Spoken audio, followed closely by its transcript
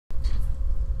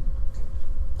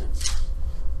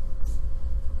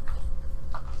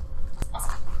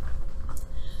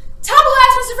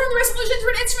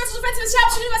offensive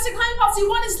establishment domestic climate policy.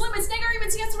 One is limits. Neg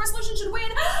arguments against the resolution should win.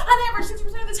 On average, 50%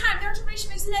 of the time, their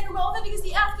interpretation makes the neg irrelevant because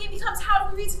the F game becomes how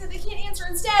do we read something that they can't answer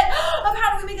instead of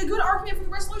how do we make a good argument for the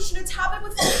resolution. A topic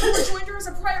with rejoinder is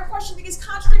a prior question because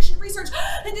contradiction, research,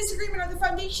 and disagreement are the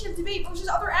foundation of debate versus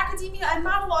other academia and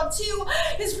monologue. Two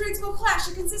is predictable clash.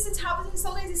 A consistent topic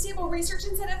facilitates a stable research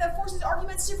incentive that forces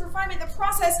arguments to refinement. The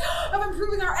process of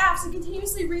improving our apps and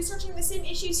continuously researching the same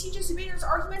issues teaches debaters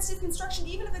argumentative construction.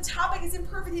 Even if the topic is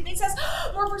imperfect, it makes us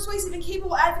more persuasive and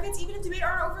capable advocates, even if debate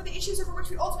aren't over the issues over which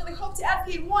we ultimately hope to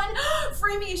advocate. One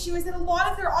framing issue is that a lot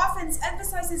of their offense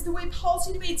emphasizes the way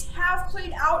policy debates have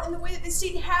played out and the way that the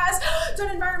state has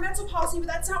done environmental policy, but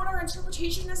that's not what our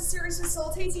interpretation necessarily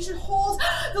facilitates. You should hold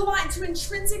the line to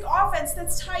intrinsic offense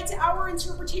that's tied to our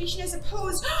interpretation as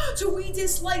opposed to we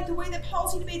dislike the way that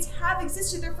policy debates have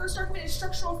existed. Their first argument is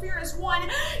structural fairness. One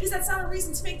is that's not a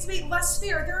reason to make debate less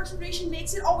fair. Their interpretation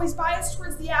makes it always biased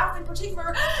towards the app in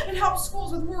particular and helps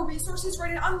schools with more resources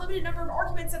write an unlimited number of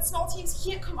arguments that small teams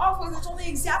can't come up with, which only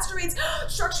exacerbates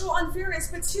structural unfairness.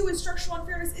 But two is structural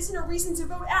unfairness isn't a reason to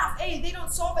vote app. A, they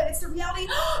don't solve it. It's the reality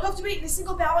of debate, and a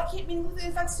single ballot can't meaningfully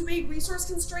affect debate, resource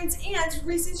constraints, and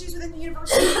race issues within the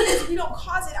university. If we don't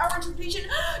cause it, our interpretation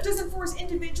doesn't force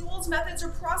individuals, methods, or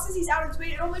processes out of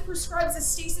debate. It only prescribes a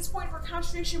stasis point for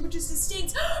contradiction, which is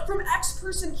distinct from X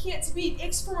person can't debate.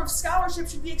 X form of scholarship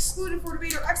should be excluded for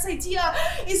debate, or X idea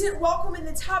isn't welcome in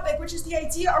the topic, which is the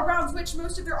idea around which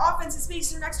most of their offense is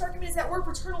based. Their next argument is that we're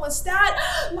paternalist. That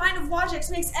line of logic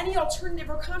makes any alternative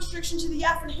or contradiction to the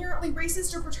F inherently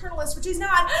racist or paternalist, which is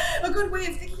not a good way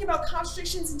of thinking about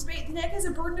contradictions in debate. The neg has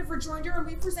a burden of rejoinder, and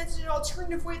we presented an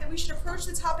alternative way that we should approach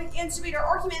the topic and debate. Our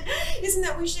argument isn't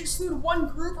that we should exclude one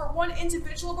group or one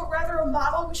individual, but rather a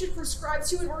model we should prescribe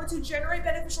to in order to generate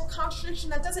beneficial contradiction.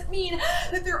 That doesn't mean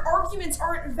that their arguments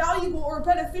aren't valuable or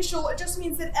beneficial. It just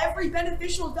means that every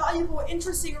beneficial, valuable,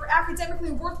 interesting, or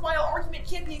academically worthwhile argument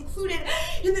can't be included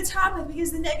in the topic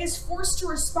because the neg is forced to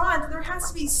respond, and there has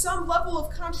to be some level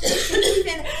of contradiction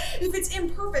even if it's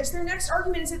imperfect. Their next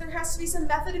argument is that there has to be some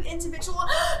method of individual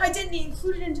identity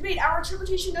included in debate. Our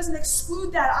interpretation doesn't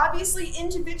exclude that. Obviously,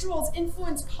 individuals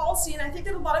influence policy, and I think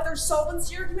that a lot of their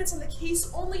solvency arguments on the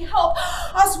case only help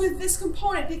us with this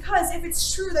component, because if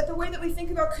it's true that the way that we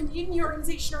think about community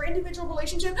organization or individual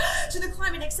relationship to the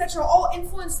climate, etc., all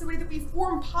influence the way that we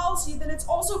form policy, then it's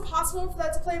also possible for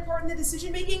that to play a part in the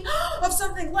decision making of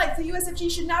something like the USFG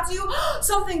should not do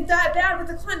something that bad with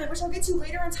the climate, which I'll get to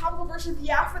later on topical version of the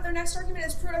app. But their next argument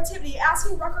is productivity,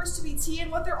 asking Rutgers to be T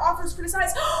and what their authors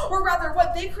criticize, or rather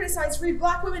what they criticize. Read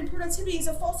black women productivity is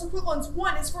a false equivalence.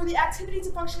 One is for the activity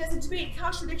to function as a debate.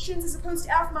 Contradictions as opposed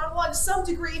to F monologue. Some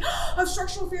degree of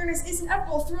structural fairness is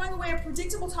inevitable. Throwing away a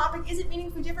predictable topic isn't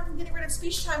meaningfully different from getting rid of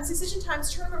speech times, decision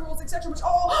times, tournament rules, etc., which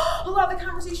all allow the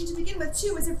conversation to begin with.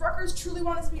 Two is if Rutgers truly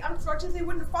wanted to be unproductive, they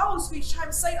wouldn't follow speech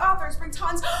times, cite authors, bring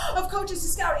tons of coaches to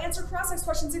scout, answer cross-ex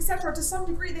questions, etc. To some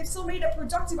degree, they've still made a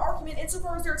productive argument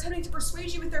insofar as they're attempting to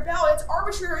persuade you with their ballot. It's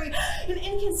arbitrary and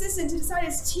inconsistent to decide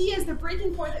as T as the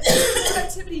breaking point that makes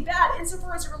productivity bad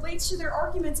insofar as it relates to their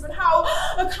arguments about how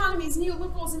economies,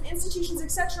 neoliberalism, institutions,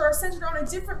 etc. are centered on a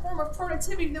different form of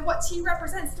productivity than what T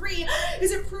represents. Three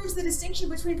is it proves the distinction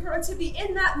between productivity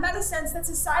in that meta sense that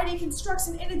society constructs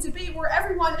and in a debate where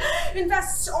everyone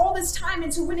invests all this time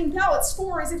into winning ballots.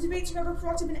 Four is if debates are never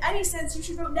productive in any sense, you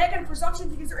should vote negative presumption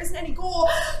because there isn't any goal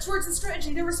towards the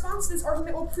strategy. Their response to this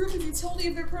argument will prove the utility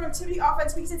of their productivity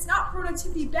offense because it's not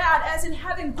productivity bad as in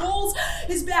having goals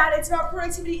is bad. It's about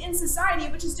productivity in society,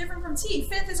 which is different from T.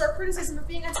 Fifth is our criticism of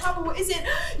being on top of what isn't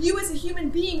you as a human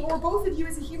being or both of you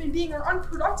as a human being are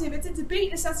unproductive. It's a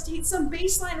debate necessitates some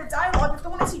baseline of dialogue. If they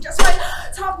want to see justified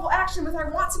topical action with I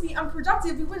want to be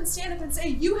unproductive, we wouldn't stand up and say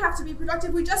you have to be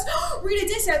productive. We just read a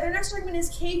dissent. Their next argument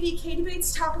is KVK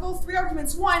debates topical. Three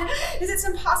arguments. One is it's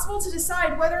impossible to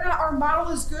decide whether or not our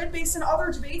model is good based on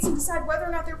other debates and decide whether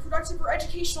or not they're productive or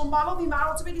educational. Model v.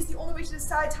 model debate is the only way to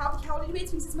decide topicality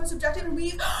debates because it's most objective and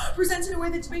we've presented a way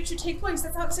that debate should take place.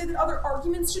 That's not to say that other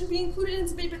arguments shouldn't be included in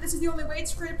debate, but this is the only way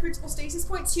to create a predictable stasis.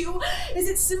 Point two is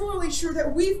it's similarly true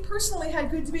that we've personally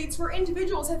had good debates where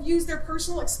individuals have used their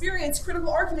personal experience, critical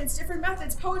arguments, different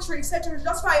methods, poetry, etc. to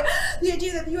justify the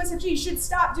idea that the USFG should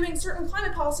stop doing certain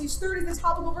climate policies. Third is the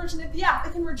topical version of the app.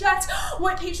 They can reject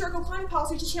white patriarchal climate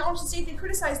policy to challenge the state they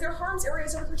criticize. Their harms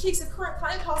areas are critiques of current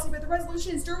climate policy, but the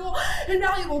resolution is durable and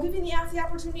valuable, giving the app the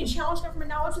opportunity to challenge government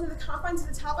knowledge within the confines of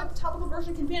the topic. The topical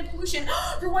version can ban pollution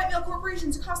for white male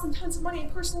corporations to cost them tons of money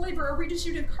and personal labor, or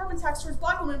redistributive carbon tax towards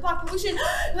black women, black pollution,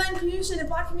 land pollution in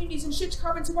black communities, and shift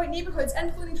carbon to white neighborhoods. neighborhoods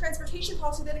and polluting transportation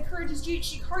policy that encourages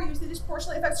GHG car use that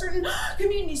disproportionately affects certain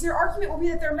communities. Their argument will be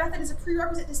that their method is a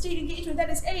prerequisite to state engagement that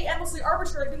is A, endlessly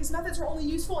arbitrary because methods are only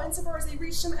useful insofar as they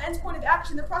reach some endpoint of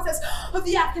action. The process of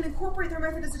the act can incorporate their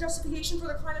method as a justification for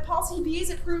their climate policy. B is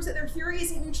it proves that their theory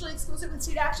isn't mutually exclusive with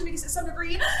state action because to some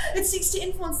degree it seeks to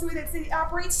influence the way that state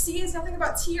operates. C is nothing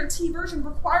about T or T version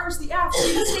requires the act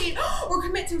to the state or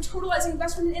commit to totalizing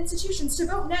investment in institutions. To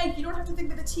vote nay, you don't have to think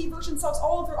that the T version solves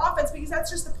all of their offense because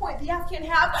that's just the point. The act can't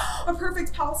have a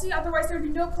perfect policy, otherwise there would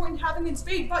be no point in having a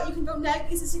debate, but you can vote nay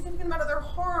because a significant amount of their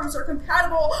harms are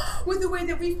compatible with the way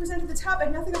that we've presented the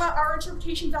topic. Nothing about our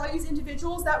interpretation values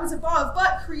individuals, that was above,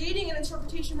 but creating an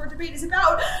interpretation where debate is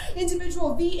about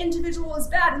individual. The individual is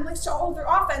bad and links to all of their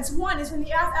offense. One is when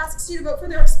the act asks you to vote for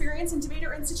their experience in debate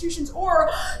or institutions or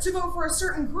to vote for a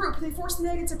certain group. They force the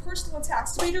negative personal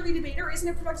attacks. Debater isn't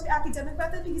a productive academic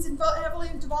method because it heavily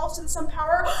devolves to some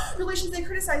power relations they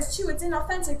criticize. Two, it's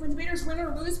inauthentic. When debaters win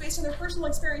or lose based on their personal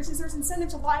experiences, there's incentive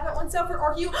to lie about oneself or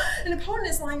argue an opponent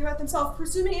is lying about themselves,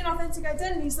 presuming inauthentic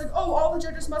identities like, oh, all the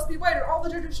judges must be white or all the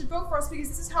judges should vote for us because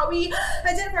this is how we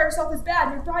identify ourselves as bad.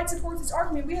 McBride supports this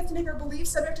argument. We have to make our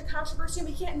beliefs subject to controversy and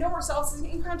we can't know ourselves as an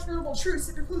incontrovertible truth.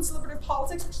 It precludes deliberative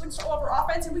politics, which links to all of our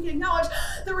offense, and we can acknowledge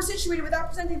that we're situated without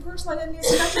presenting personal identity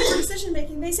as a metric for decision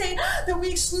making. They say that we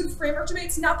exclude framework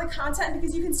debates, not the content,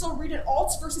 because you can still read an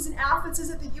alt versus an app that says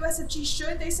that the USFG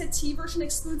should. They said T version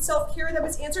excludes self-care. That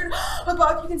was answered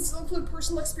above. You can still include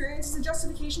personal experience as a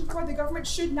justification for why the government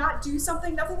should not do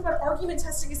something. Nothing about argument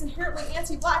testing is inherently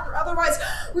anti-black, or otherwise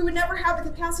we would never have the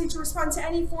capacity to respond to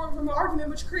any form of an argument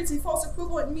which creates a false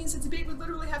equivalent and means that debate would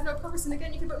literally have no purpose. And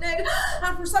again, you can vote neg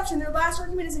on perception. Their last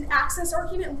argument is an access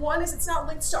argument. One is it's not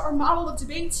linked to our model of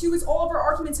debate. Two is all of our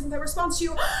arguments in response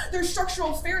to their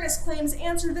structural fairness claims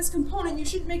answer this component. You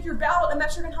shouldn't make your ballot a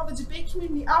metric on how the debate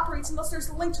community operates unless there's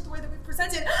a link to the way that we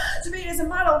presented debate as a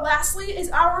model. Lastly, is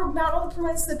our model that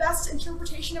provides the best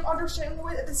interpretation of understanding the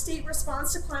way that the state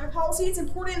responds to climate policy. It's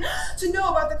important to know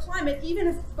about the climate, even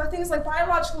if things like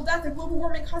biological death and global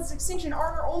warming causes extinction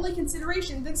aren't our only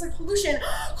consideration. Things like pollution,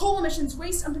 coal emissions,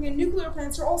 waste dumping, and nuclear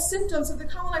plants are all symptoms of the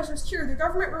colonizer's cure. The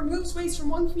government removes waste from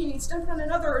one community to dump it on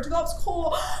another, or develops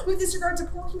coal with disregard to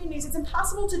poor communities. It's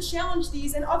impossible to challenge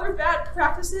these and other bad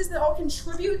practices that all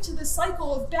contribute to the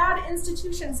cycle of bad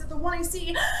institutions that the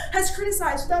 1AC has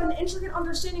criticized without an intricate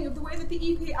understanding of the way that the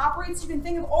EPA operates. You can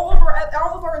think of all of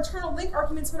our internal link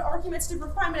arguments, but arguments to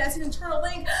refinement as an internal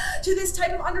link to this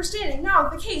type of understanding. Now,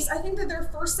 the case, I think that their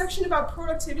first section about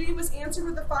productivity was answered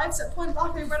with the 5-step point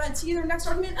block they read on T. Their next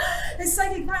argument is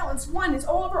psychic violence. One is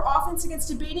all of our offense against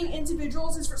debating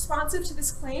individuals is responsive to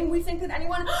this claim. We think that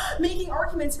anyone making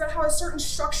arguments about how a certain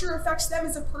structure affects them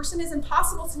as a person is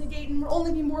impossible to negate and will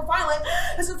only be more violent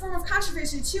as a form of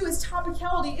controversy. Two is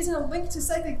topicality isn't a link to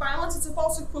psychic violence, it's a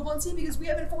false equivalency because we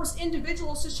haven't forced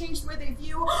individuals to change the way they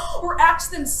view or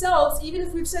act themselves, even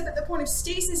if we've said that the point of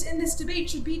stasis in this debate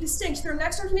should be distinct. Their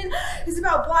next argument is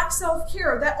about black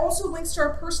self-care. That also links to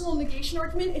our personal negation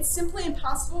argument. It's simply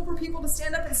impossible for people to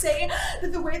stand up and say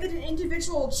that the way that an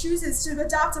individual chooses to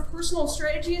adopt a personal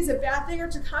strategy is a bad thing or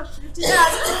to contradict it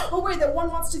as a way that one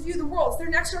wants to view the world. Their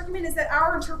next argument is that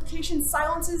our interpretation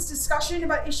silences discussion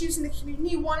about issues in the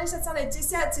community. One is that's not a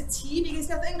dissat to T because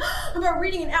nothing about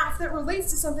reading an app that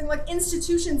relates to something like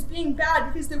institutions being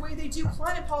bad because the way they do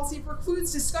climate policy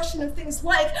precludes discussion of things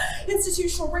like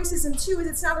institutional racism. Two is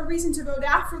it's not a reason to vote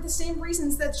AF for the same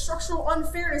reasons that structural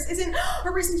unfairness isn't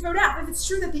a reason to vote AF. If it's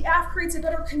true that the AF creates a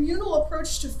better communal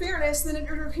approach to fairness than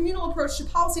a communal approach to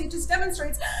policy, it just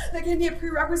demonstrates that can be a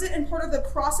prerequisite and part of the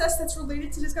process that's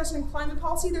related to discussion climate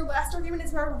policy. Their last argument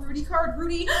is about a Rudy card.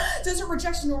 Rudy doesn't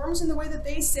reject norms in the way that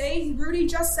they say. Rudy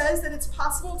just says that it's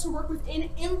possible to work within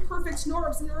imperfect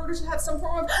norms in order to have some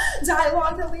form of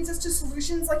dialogue that leads us to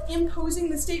solutions like imposing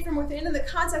the state from within in the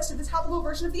context of the topical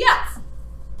version of the F.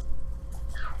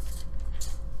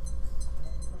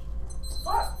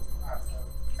 What?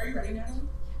 Are you ready now?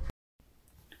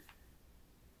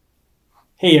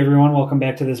 Hey everyone, welcome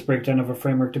back to this breakdown of a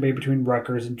framework debate between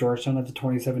Rutgers and Georgetown at the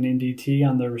 27 NDT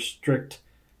on the restrict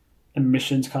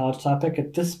admissions college topic.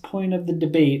 At this point of the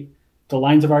debate, the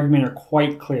lines of argument are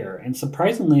quite clear, and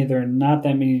surprisingly, there are not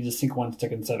that many distinct ones to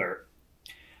consider.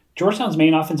 Georgetown's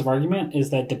main offensive argument is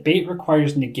that debate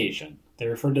requires negation. They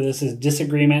refer to this as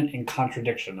disagreement and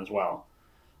contradiction as well.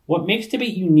 What makes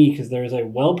debate unique is there is a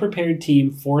well-prepared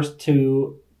team forced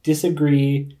to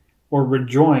disagree or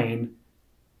rejoin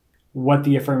what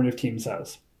the affirmative team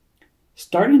says.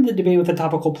 Starting the debate with a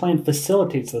topical plan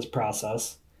facilitates this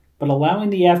process, but allowing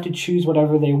the AF to choose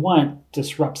whatever they want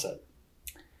disrupts it.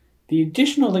 The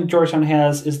additional link Georgetown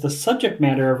has is the subject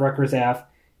matter of Rutgers AF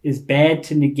is bad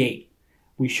to negate.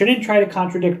 We shouldn't try to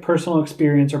contradict personal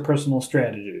experience or personal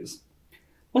strategies.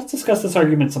 Let's discuss this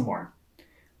argument some more.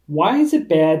 Why is it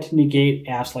bad to negate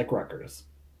AFs like Rutgers?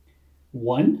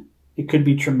 1, it could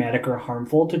be traumatic or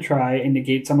harmful to try and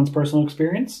negate someone's personal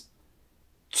experience.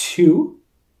 2,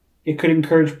 it could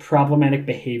encourage problematic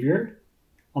behavior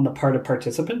on the part of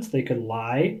participants. They could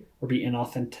lie or be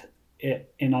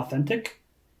inauthentic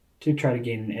to try to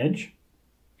gain an edge.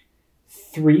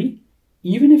 3,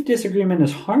 even if disagreement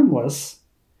is harmless,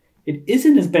 it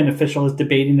isn't as beneficial as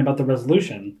debating about the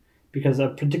resolution because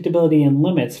of predictability and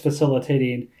limits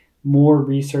facilitating more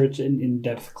research and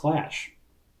in-depth clash.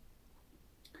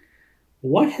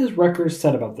 What has Rutgers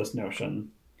said about this notion?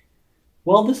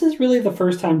 Well, this is really the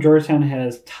first time Georgetown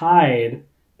has tied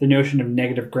the notion of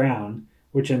negative ground,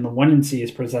 which in the 1NC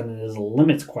is presented as a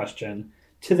limits question,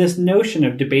 to this notion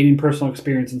of debating personal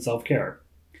experience and self-care.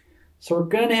 So we're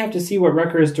going to have to see what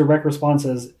Rutgers' direct response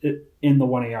is in the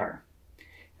 1AR.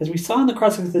 As we saw in the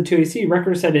cross-section of the 2AC,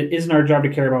 Rutgers said it isn't our job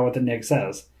to care about what the neg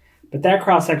says, but that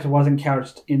cross-section wasn't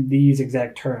couched in these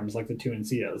exact terms like the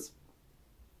 2NC is.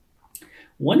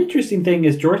 One interesting thing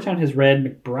is Georgetown has read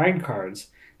McBride cards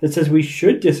that says we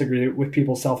should disagree with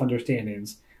people's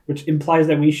self-understandings, which implies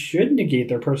that we should negate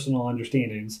their personal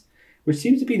understandings, which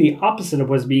seems to be the opposite of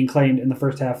what's being claimed in the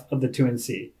first half of the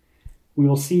 2NC. We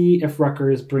will see if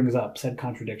Rutgers brings up said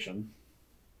contradiction.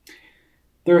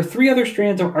 There are 3 other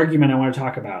strands of argument I want to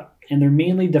talk about, and they're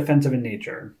mainly defensive in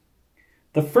nature.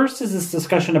 The first is this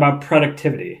discussion about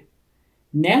productivity.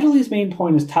 Natalie's main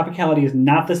point is topicality is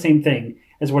not the same thing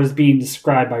as what is being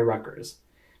described by Rutgers.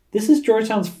 This is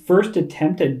Georgetown's first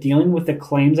attempt at dealing with the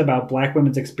claims about Black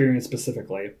women's experience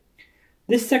specifically.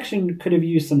 This section could have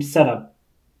used some setup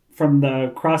from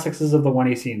the cross-sections of the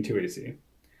 1AC and 2AC.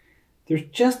 There's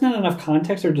just not enough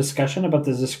context or discussion about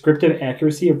the descriptive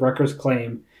accuracy of Rutgers'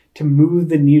 claim to move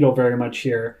the needle very much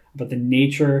here about the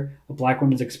nature of Black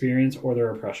women's experience or their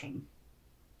oppression.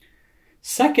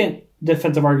 Second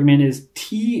defensive argument is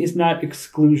T is not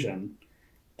exclusion.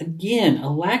 Again,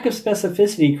 a lack of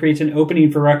specificity creates an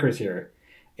opening for Rutgers here.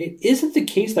 It isn't the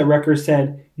case that Rutgers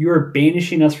said, you are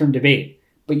banishing us from debate,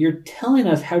 but you're telling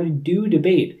us how to do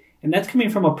debate, and that's coming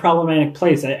from a problematic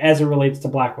place as it relates to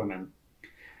Black women.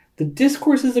 The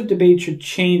discourses of debate should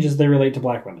change as they relate to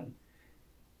Black women.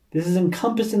 This is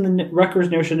encompassed in the Rutgers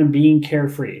notion of being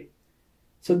carefree.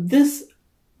 So this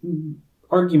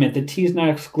argument that T is not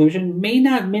exclusion may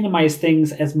not minimize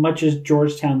things as much as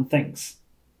Georgetown thinks.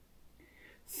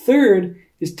 Third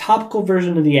is topical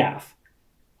version of the AF.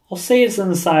 I'll say it's on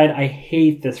the side, I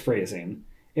hate this phrasing.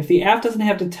 If the AF doesn't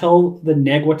have to tell the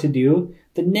neg what to do,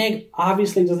 the neg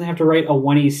obviously doesn't have to write a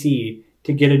 1AC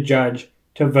to get a judge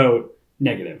to vote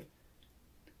negative.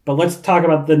 But let's talk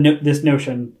about this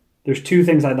notion. There's 2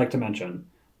 things I'd like to mention.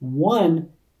 1,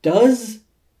 does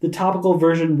the topical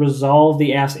version resolve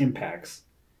the AF's impacts?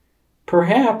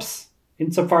 Perhaps,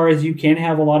 insofar as you can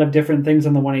have a lot of different things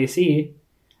in the 1AC,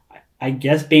 I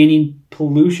guess banning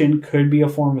pollution could be a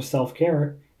form of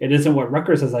self-care. It isn't what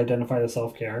Rutgers has identified as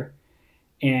self-care.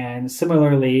 And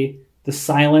similarly, the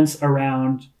silence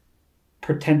around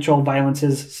potential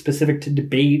violences specific to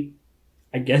debate,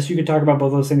 I guess you could talk about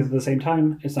both those things at the same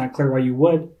time. It's not clear why you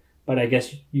would, but I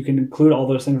guess you can include all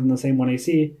those things in the same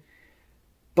 1AC.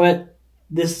 But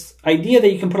this idea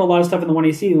that you can put a lot of stuff in the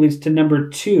 1AC leads to number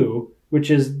 2, which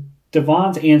is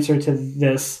Devon's answer to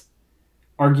this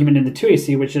argument in the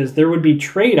 2AC, which is there would be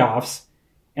trade-offs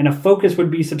and a focus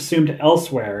would be subsumed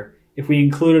elsewhere if we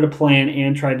included a plan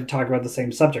and tried to talk about the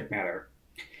same subject matter.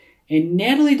 And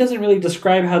Natalie doesn't really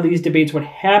describe how these debates would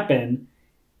happen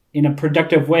in a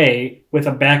productive way with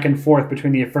a back and forth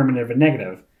between the affirmative and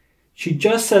negative. She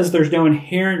just says there's no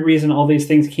inherent reason all these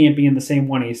things can't be in the same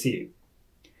 1AC.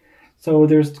 So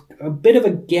there's a bit of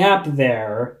a gap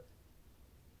there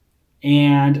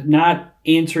and not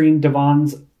answering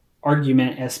Devon's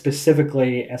argument as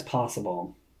specifically as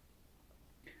possible.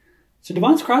 So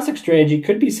Devon's cross-section strategy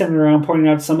could be centered around pointing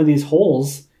out some of these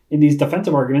holes in these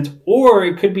defensive arguments, or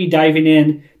it could be diving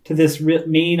in to this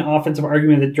main offensive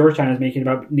argument that Georgetown is making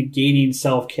about negating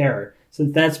self-care,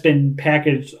 since that's been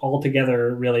packaged all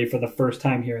together really for the first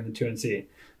time here in the 2NC.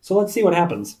 So let's see what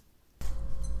happens.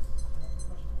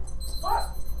 What?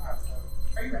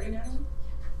 Are you ready, Natalie?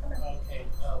 Okay.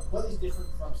 What is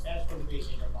different from status quo debate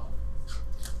in your model?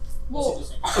 Well,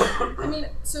 I mean,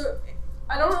 so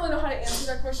I don't really know how to answer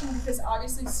that question because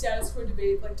obviously status quo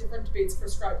debate, like different debates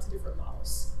prescribe to different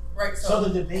models, right? So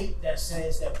the debate that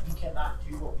says that we cannot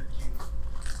do what we do,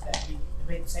 that we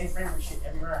debate the same framework shit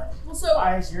every round. Well, so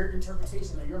why is your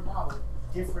interpretation of your model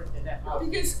different than that model?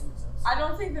 Because I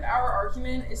don't think that our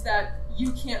argument is that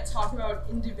you can't talk about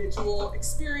individual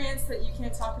experience, that you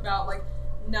can't talk about like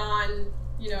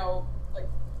like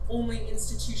only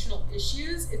institutional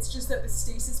issues. It's just that the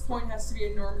stasis point has to be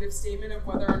a normative statement of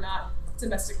whether or not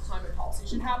domestic climate policy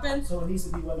should happen. So it needs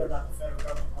to be whether or not the federal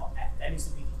government that needs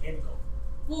to be the end goal.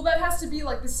 Well, that has to be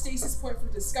like the stasis point for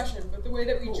discussion, but the way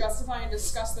that we justify and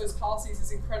discuss those policies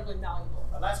is incredibly malleable.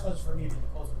 Last question for me, and then the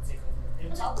post will take over. In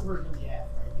the top version of the ad,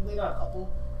 right? You laid out a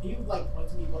couple. Can you like point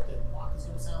to me what the block is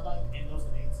going to sound like in those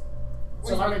debates?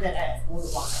 So if I read that ad, what would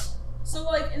the block sound like? So,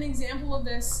 like, an example of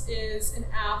this is an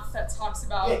app that talks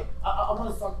about. Yeah, I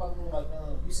want to talk about more like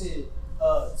you said,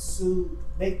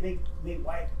 make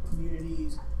white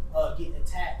communities get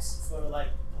attacks for like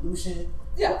pollution.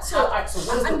 Yeah. So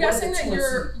I'm guessing that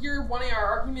your your 1AR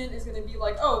argument is going to be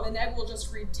like, oh, the neg will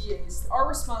just read DAs. Our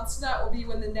response to that will be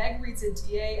when the neg reads a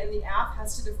DA and the app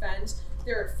has to defend.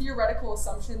 There are theoretical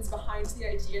assumptions behind the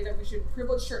idea that we should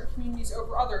privilege certain communities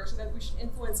over others, or that we should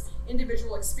influence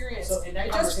individual experience. So it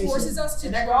just forces us to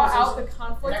draw out the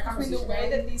conflict between the way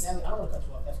that these. Natalie, I don't want to cut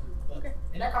you off. That's rude. But okay.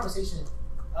 In that conversation,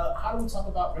 how do we talk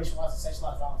about racialized and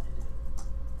sexualized violence in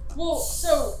debate? Well,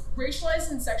 so racialized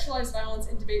and sexualized violence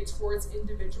in debate towards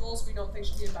individuals, we don't think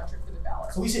should be a metric for the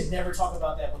ballot. So we should never talk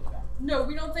about that with the ballot. No,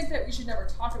 we don't think that we should never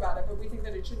talk about it, but we think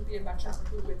that it shouldn't be a metric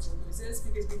for who wins or loses,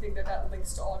 because we think that that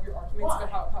links to all of your arguments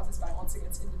about how it causes violence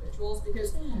against individuals,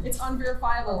 because it's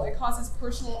unverifiable. It causes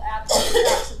personal adverse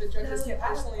effects that the judges can't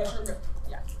personally interpret.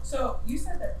 Yeah. So you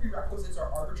said that prerequisites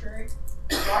are arbitrary.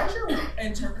 Why is your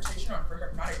interpretation on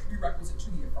framework not a prerequisite to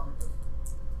the affirmative?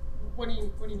 What do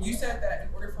you mean? You said that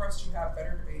in order for us to have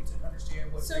better debates and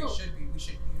understand what they should be, we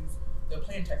should use the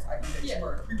plain text, i.e. that you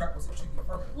are a prerequisite to the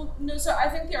affirmative. Well, no, so I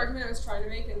think the argument I was trying to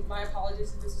make, and my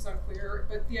apologies if this is unclear,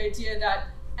 but the idea that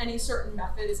any certain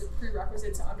method is a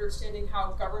prerequisite to understanding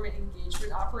how government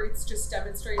engagement operates just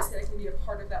demonstrates that it can be a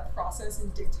part of that process in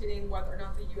dictating whether or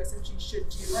not the USMG should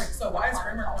do. Right, so why is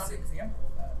framework not an example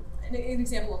of that? An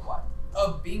example of what?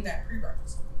 Of being that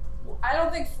prerequisite. Well, I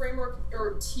don't think framework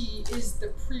or T is the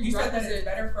prerequisite. You said that it's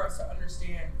better for us to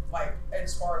understand, like,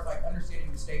 as far as like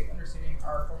understanding the state, understanding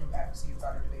our form of advocacy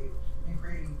inside of debate, and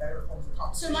creating better forms of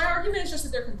competition. So my argument is just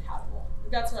that they're compatible.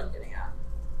 That's what I'm getting at.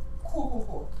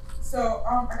 Cool. So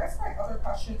I guess my other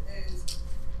question is,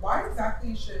 why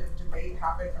exactly should debate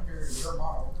happen under your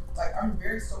model? Like, I'm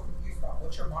so confused about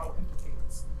what your model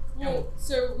implicates. Well,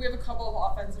 so we have a couple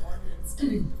of offensive arguments. I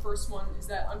think the first one is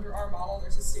that under our model,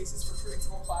 there's a stasis for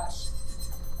predictable clash.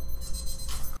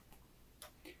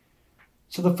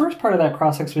 So the first part of that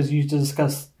cross-section was used to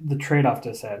discuss the trade-off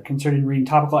dissent concerning reading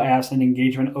topical apps and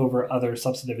engagement over other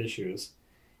substantive issues.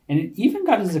 And it even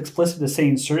got as explicit as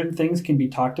saying certain things can be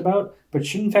talked about, but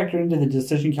shouldn't factor into the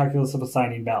decision calculus of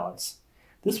assigning ballots.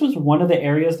 This was one of the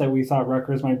areas that we thought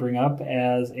Rutgers might bring up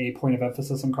as a point of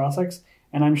emphasis in cross-sex,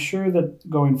 and I'm sure that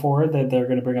going forward that they're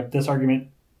going to bring up this argument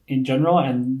in general,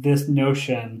 and this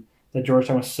notion that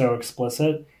Georgetown was so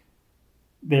explicit,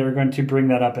 they're going to bring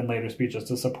that up in later speeches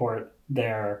to support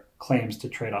their claims to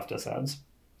trade-off dissents.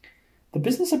 The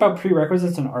business about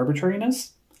prerequisites and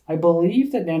arbitrariness, I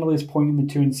believe that Natalie's point in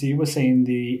the 2 and C was saying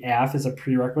the AF is a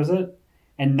prerequisite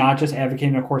and not just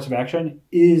advocating a course of action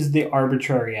is the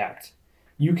arbitrary act.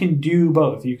 You can do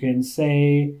both. You can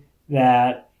say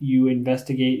that you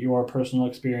investigate your personal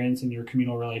experience and your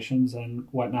communal relations and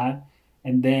whatnot,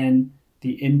 and then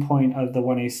the endpoint of the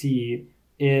 1AC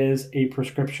is a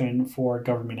prescription for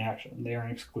government action. They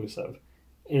aren't exclusive,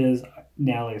 is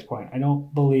Natalie's point. I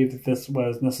don't believe that this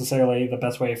was necessarily the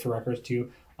best way for Rutgers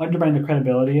to undermine the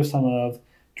credibility of some of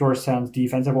Georgetown's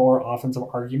defensive or offensive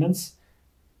arguments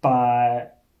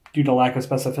due to lack of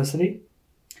specificity.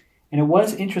 And it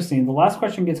was interesting. The last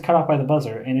question gets cut off by the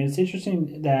buzzer, and it's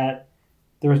interesting that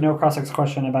there was no cross-sex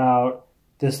question about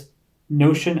this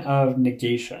notion of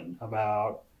negation,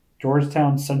 about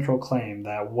Georgetown's central claim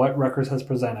that what Rutgers has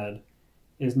presented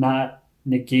is not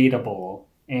negatable,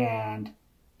 and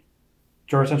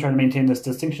Georgetown's trying to maintain this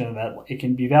distinction that it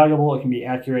can be valuable, it can be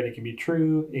accurate, it can be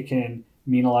true, it can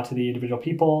mean a lot to the individual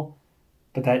people,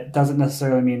 but that doesn't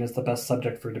necessarily mean it's the best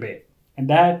subject for debate. And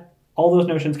that, all those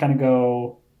notions kind of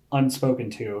go unspoken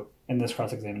to in this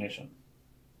cross-examination.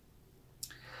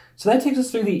 So that takes us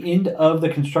through the end of the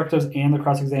constructives and the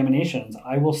cross-examinations.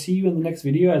 I will see you in the next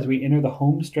video as we enter the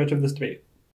home stretch of this debate.